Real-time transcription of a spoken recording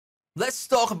Let's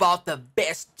talk about the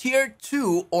best Tier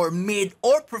 2 or mid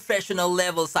or professional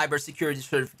level cybersecurity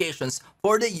certifications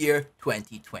for the year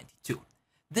 2022.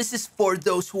 This is for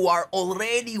those who are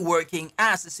already working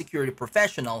as a security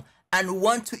professional and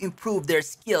want to improve their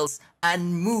skills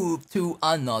and move to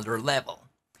another level.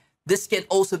 This can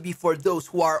also be for those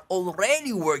who are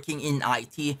already working in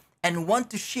IT and want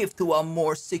to shift to a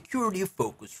more security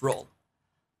focused role.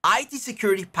 IT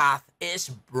security path is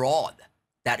broad.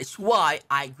 That is why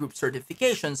I group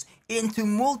certifications into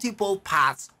multiple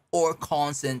paths or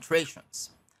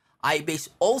concentrations. I base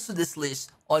also this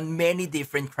list on many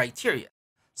different criteria,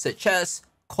 such as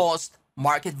cost,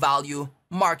 market value,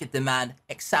 market demand,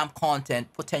 exam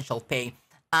content, potential pay,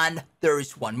 and there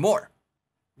is one more,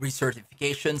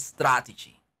 recertification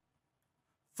strategy.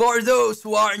 For those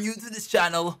who are new to this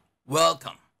channel,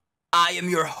 welcome. I am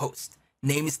your host.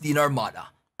 Name is Dean Armada.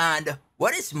 And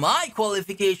what is my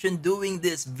qualification doing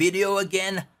this video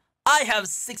again? I have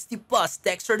 60 plus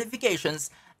tech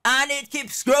certifications and it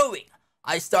keeps growing.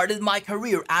 I started my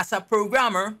career as a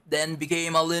programmer, then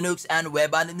became a Linux and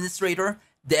web administrator,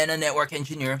 then a network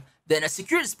engineer, then a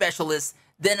security specialist,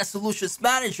 then a solutions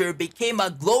manager, became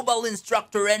a global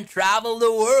instructor and traveled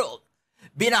the world.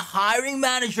 Been a hiring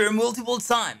manager multiple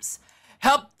times.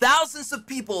 Helped thousands of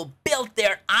people build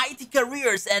their IT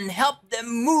careers and helped them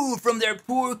move from their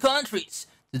poor countries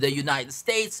to the United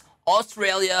States,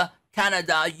 Australia,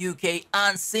 Canada, UK,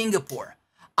 and Singapore.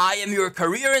 I am your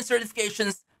career and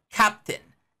certifications captain.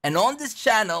 And on this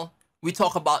channel, we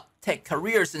talk about tech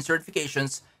careers and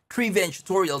certifications, trivia and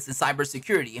tutorials in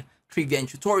cybersecurity, trivia and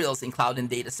tutorials in cloud and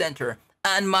data center,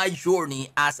 and my journey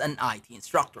as an IT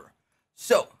instructor.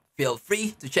 So, feel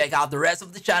free to check out the rest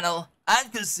of the channel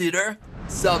and consider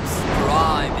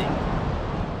subscribing.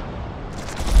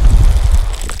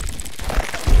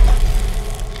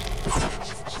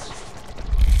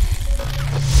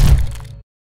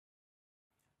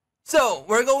 So,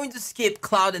 we're going to skip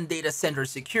cloud and data center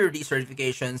security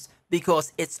certifications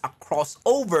because it's a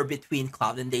crossover between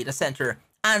cloud and data center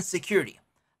and security.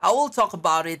 I will talk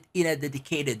about it in a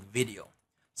dedicated video.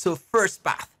 So, first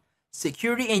path,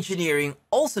 security engineering,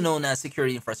 also known as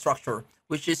security infrastructure,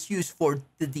 which is used for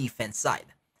the defense side.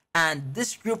 And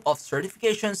this group of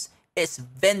certifications is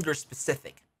vendor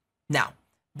specific. Now,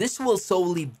 this will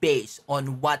solely base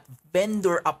on what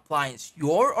vendor appliance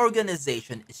your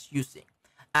organization is using.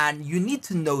 And you need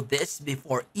to know this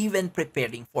before even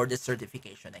preparing for the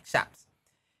certification exams.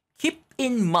 Keep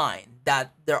in mind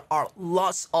that there are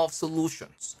lots of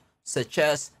solutions, such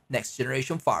as next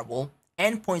generation firewall,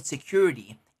 endpoint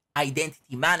security,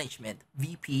 identity management,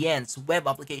 VPNs, web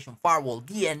application firewall,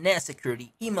 DNS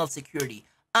security, email security,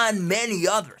 and many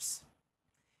others.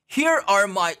 Here are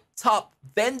my top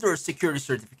vendor security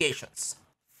certifications.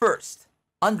 First,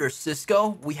 under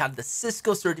Cisco, we have the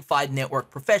Cisco Certified Network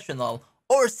Professional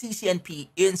or CCNP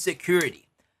in security.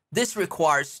 This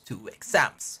requires 2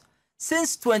 exams.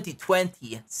 Since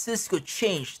 2020, Cisco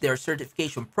changed their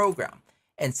certification program,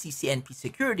 and CCNP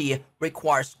security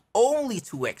requires only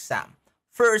 2 exams.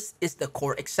 First is the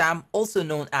core exam, also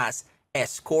known as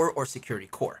S-Core or Security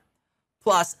Core,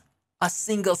 plus a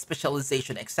single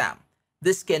specialization exam.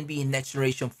 This can be next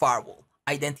generation firewall,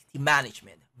 identity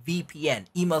management, VPN,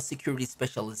 email security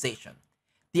specialization.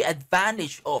 The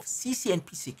advantage of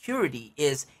CCNP security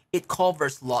is it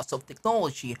covers lots of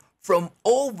technology from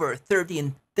over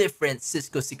 13 different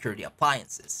Cisco security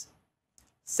appliances.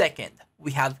 Second,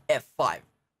 we have F5.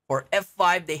 For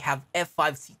F5, they have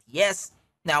F5 CTS.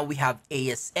 Now we have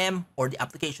ASM or the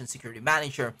Application Security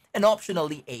Manager, and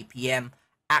optionally APM,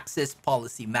 Access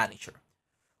Policy Manager.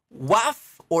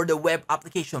 WAF or the Web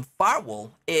Application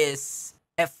Firewall is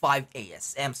F5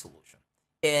 ASM solution.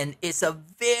 And it's a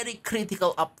very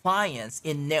critical appliance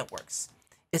in networks.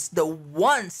 It's the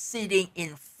one sitting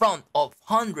in front of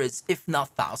hundreds, if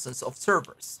not thousands of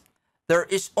servers. There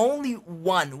is only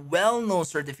one well-known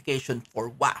certification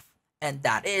for WAF, and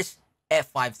that is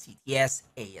F5 CTS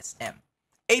ASM.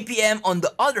 APM, on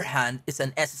the other hand, is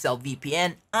an SSL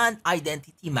VPN and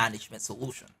identity management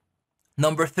solution.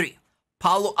 Number 3,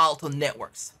 Palo Alto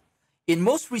Networks. In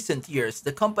most recent years,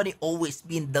 the company always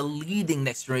been the leading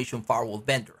next generation firewall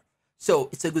vendor. So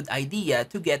it's a good idea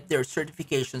to get their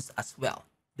certifications as well.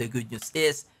 The good news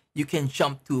is you can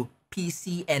jump to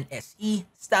PCNSE,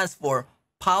 stands for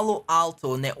Palo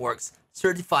Alto Networks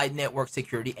Certified Network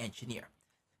Security Engineer.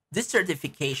 This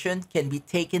certification can be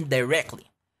taken directly.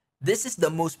 This is the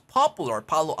most popular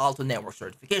Palo Alto Network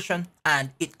certification,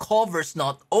 and it covers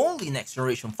not only next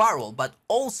generation firewall, but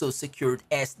also secured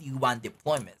SD-WAN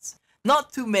deployments.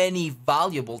 Not too many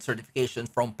valuable certifications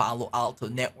from Palo Alto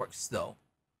Networks though.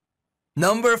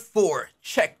 Number 4,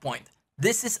 Checkpoint.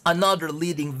 This is another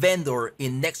leading vendor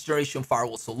in next generation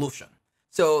firewall solution.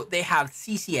 So they have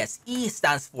CCSE,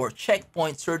 stands for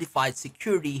Checkpoint Certified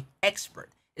Security Expert.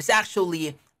 It's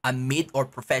actually a mid or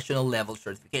professional level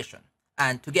certification.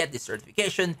 And to get this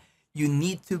certification, you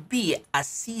need to be a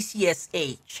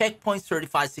CCSA, Checkpoint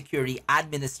Certified Security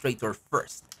Administrator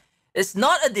first. It's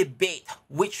not a debate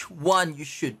which one you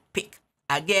should pick.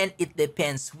 Again, it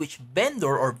depends which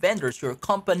vendor or vendors your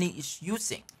company is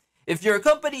using. If your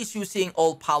company is using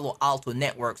all Palo Alto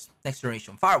Networks next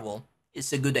generation firewall,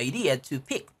 it's a good idea to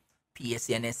pick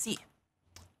PSNSC.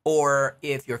 Or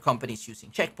if your company is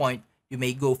using Checkpoint, you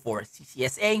may go for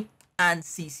CCSA and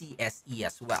CCSE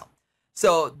as well.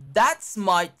 So that's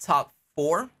my top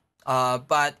 4.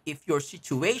 But if your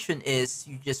situation is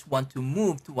you just want to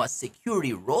move to a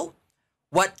security role,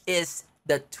 what is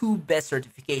the 2 best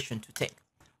certification to take?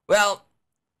 Well,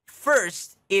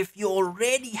 first, if you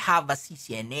already have a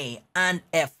CCNA and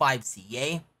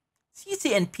F5CA,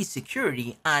 CCNP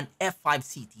Security and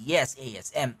F5CTS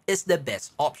ASM is the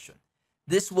best option.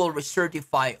 This will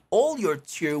recertify all your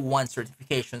Tier 1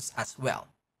 certifications as well.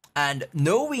 And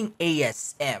knowing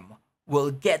ASM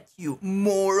will get you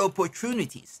more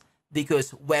opportunities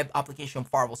because Web Application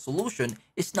Firewall solution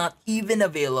is not even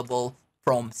available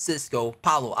from Cisco,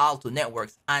 Palo Alto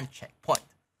Networks, and Checkpoint.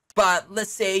 But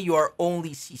let's say you are only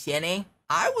CCNA,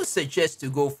 I would suggest to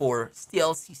go for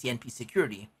still CCNP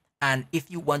Security. And if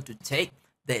you want to take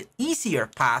the easier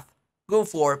path, go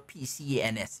for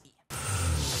PCNSE.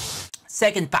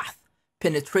 Second path,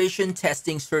 penetration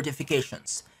testing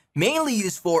certifications, mainly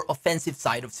used for offensive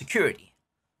side of security.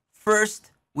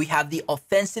 First, we have the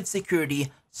Offensive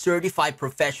Security Certified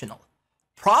Professional,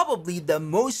 probably the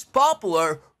most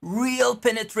popular real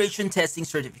penetration testing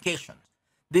certification.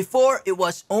 Before, it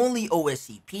was only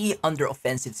OSCP under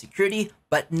Offensive Security,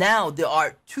 but now there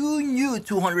are 2 new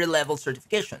 200 level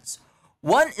certifications.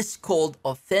 One is called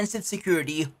Offensive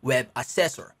Security Web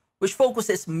Assessor, which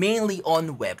focuses mainly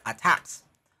on web attacks.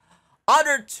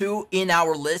 Other 2 in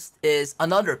our list is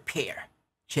another pair,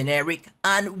 generic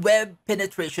and web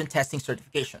penetration testing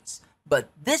certifications, but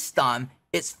this time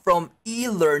it's from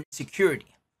eLearn Security.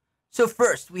 So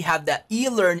first, we have the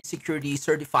eLearn Security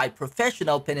Certified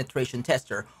Professional Penetration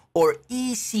Tester, or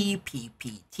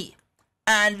ECPPT.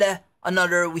 And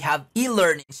another, we have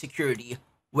eLearning Security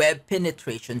Web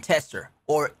Penetration Tester,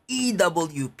 or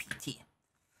EWPT.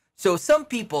 So some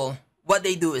people, what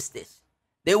they do is this.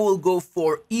 They will go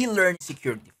for eLearning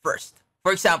Security first.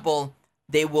 For example,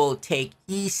 they will take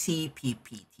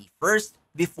ECPPT first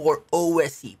before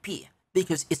OSCP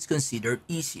because it's considered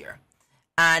easier.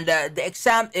 And the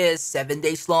exam is 7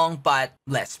 days long, but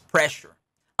less pressure.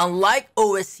 Unlike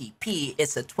OSCP,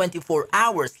 it's a 24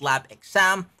 hours lab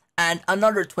exam and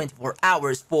another 24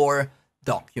 hours for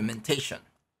documentation.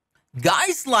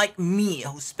 Guys like me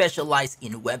who specialize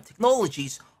in web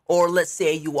technologies, or let's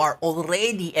say you are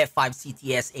already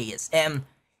F5CTS ASM,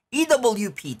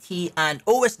 EWPT and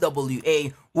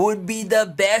OSWA would be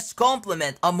the best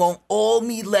complement among all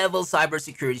mid-level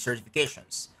cybersecurity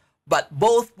certifications. But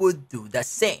both would do the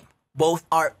same. Both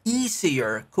are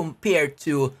easier compared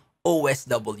to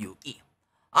OSWE.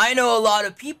 I know a lot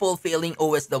of people failing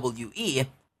OSWE,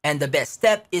 and the best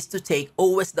step is to take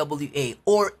OSWA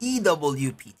or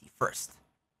EWPT first.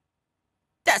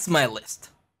 That's my list.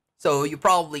 So you're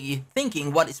probably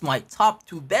thinking, what is my top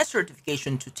 2 best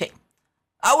certification to take?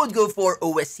 I would go for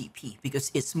OSCP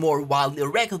because it's more widely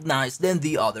recognized than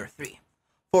the other 3.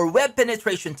 For web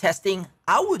penetration testing,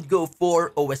 I would go for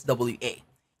OSWA,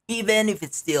 even if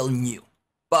it's still new.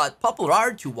 But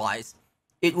popularity-wise,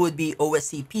 it would be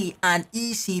OSCP and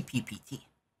ECPPT.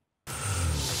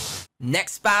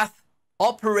 Next path,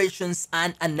 Operations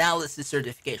and Analysis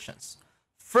Certifications.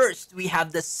 First, we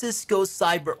have the Cisco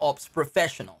CyberOps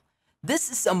Professional.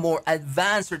 This is a more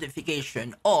advanced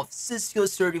certification of Cisco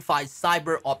Certified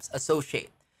CyberOps Associate.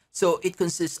 So it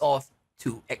consists of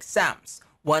 2 exams.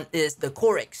 One is the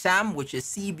core exam, which is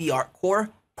CBR core,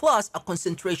 plus a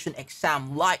concentration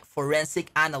exam like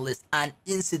forensic analyst and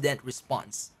incident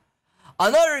response.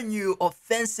 Another new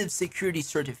offensive security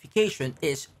certification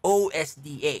is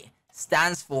OSDA,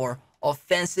 stands for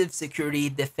Offensive Security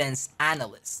Defense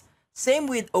Analyst. Same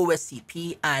with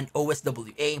OSCP and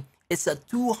OSWA, it's a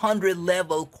 200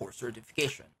 level core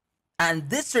certification. And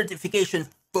this certification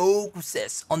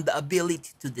focuses on the ability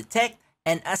to detect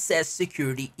and assess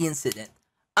security incident.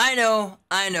 I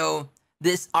know,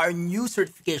 these are new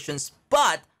certifications,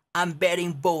 but I'm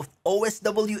betting both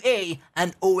OSWA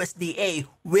and OSDA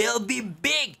will be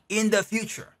big in the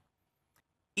future.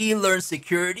 eLearn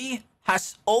Security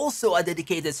has also a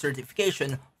dedicated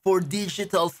certification for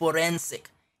digital forensic.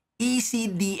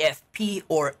 ECDFP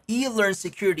or eLearn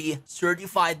Security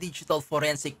Certified Digital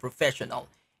Forensic Professional.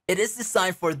 It is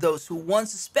designed for those who want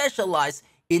to specialize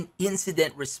in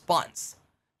incident response.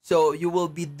 So you will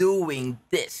be doing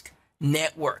disk,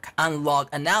 network, and log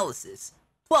analysis,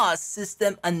 plus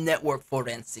system and network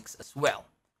forensics as well.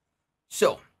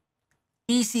 So,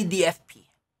 ECDFP,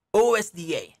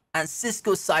 OSDA, and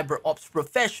Cisco CyberOps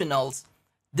professionals,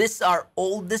 these are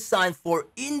all designed for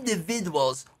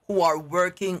individuals who are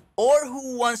working or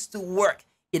who wants to work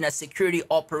in a security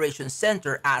operations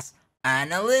center as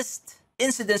analysts,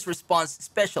 incident response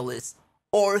specialists,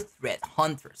 or threat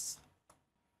hunters.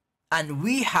 And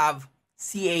we have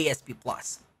CASP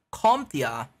Plus,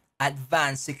 CompTIA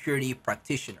Advanced Security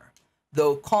Practitioner.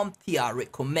 Though CompTIA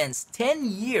recommends 10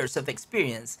 years of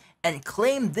experience and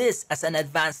claim this as an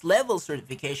advanced level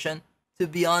certification, to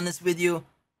be honest with you,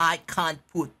 I can't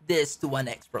put this to an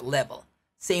expert level.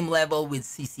 Same level with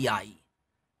CCIE,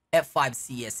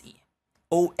 F5CSE,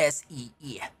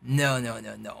 OSEE.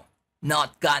 No.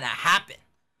 Not gonna happen.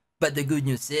 But the good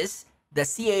news is, the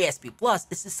CASP Plus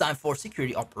is designed for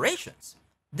security operations.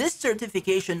 This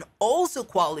certification also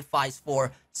qualifies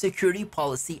for security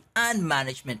policy and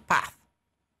management path.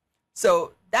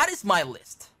 So that is my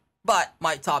list. But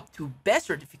my top 2 best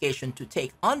certification to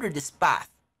take under this path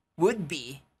would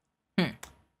be,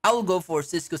 I will go for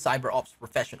Cisco CyberOps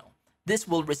Professional. This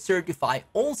will recertify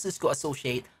all Cisco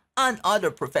Associate and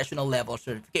other professional level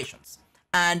certifications.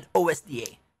 And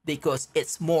OSDA, because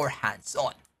it's more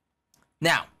hands-on.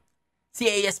 Now,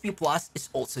 CASP Plus is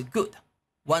also good.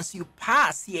 Once you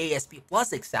pass CASP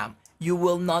Plus exam, you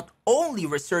will not only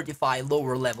recertify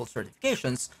lower level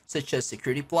certifications such as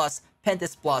Security Plus,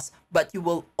 Pentest Plus, but you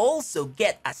will also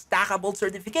get a stackable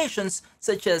certifications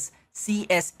such as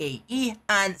CSAE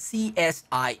and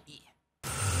CSIE.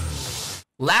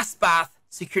 Last path,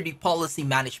 Security Policy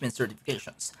Management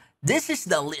certifications. This is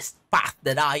the least path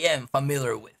that I am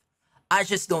familiar with. I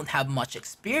just don't have much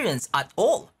experience at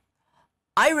all.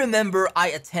 I remember I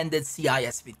attended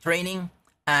CISP training,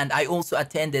 and I also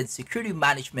attended security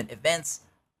management events.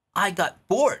 I got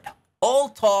bored. All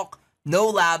talk, no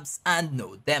labs, and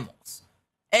no demos.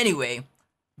 Anyway,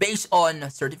 based on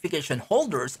certification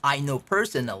holders I know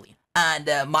personally, and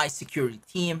my security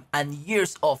team and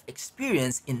years of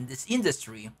experience in this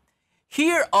industry,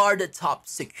 here are the top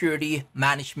security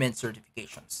management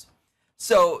certifications.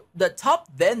 So the top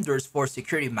vendors for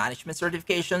security management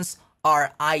certifications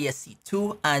are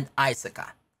ISC2 and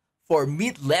ISACA. For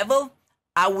mid-level,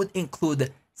 I would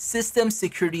include System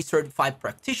Security Certified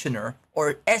Practitioner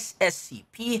or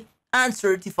SSCP and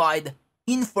Certified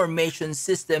Information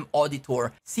System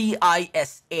Auditor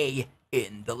CISA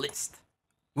in the list.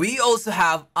 We also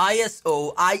have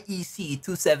ISO IEC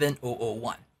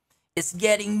 27001. It's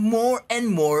getting more and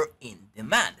more in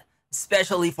demand,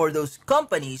 especially for those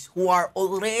companies who are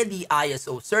already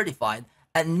ISO certified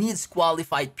and needs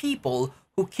qualified people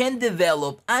who can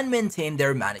develop and maintain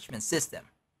their management system.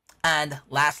 And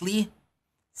lastly,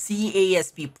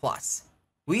 CASP Plus.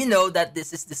 We know that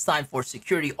this is designed for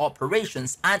security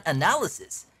operations and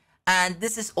analysis, and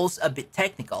this is also a bit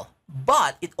technical,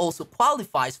 but it also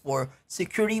qualifies for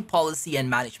security policy and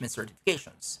management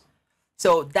certifications.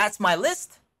 So that's my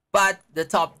list, but the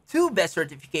top 2 best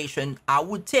certification I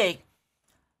would take,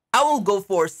 I will go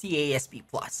for CASP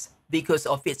Plus because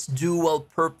of its dual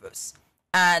purpose.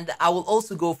 And I will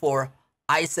also go for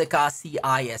ISACA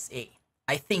CISA.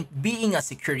 I think being a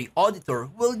security auditor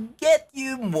will get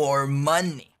you more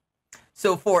money.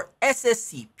 So for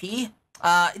SSCP,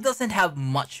 it doesn't have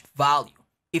much value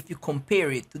if you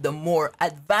compare it to the more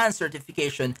advanced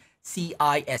certification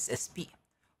CISSP,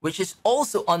 which is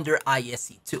also under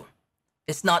ISC2.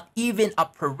 It's not even a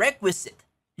prerequisite.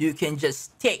 You can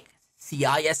just take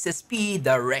CISSP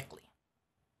directly.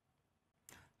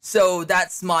 So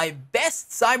that's my best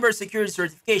cybersecurity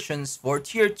certifications for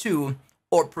Tier 2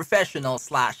 or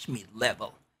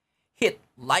professional/mid-level. Hit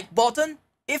like button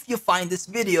if you find this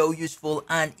video useful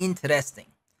and interesting.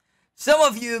 Some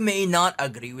of you may not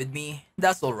agree with me,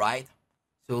 that's alright.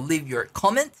 So leave your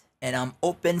comment and I'm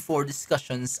open for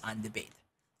discussions and debate.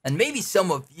 And maybe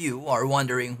some of you are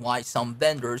wondering why some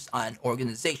vendors and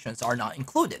organizations are not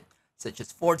included, such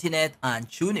as Fortinet and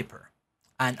Juniper.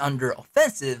 And under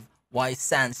offensive, why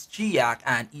SANS GIAC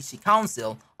and EC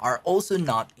Council are also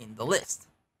not in the list.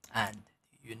 And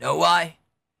do you know why?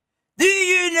 Do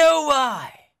you know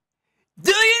why?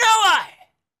 Do you know why?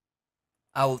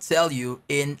 I will tell you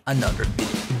in another video.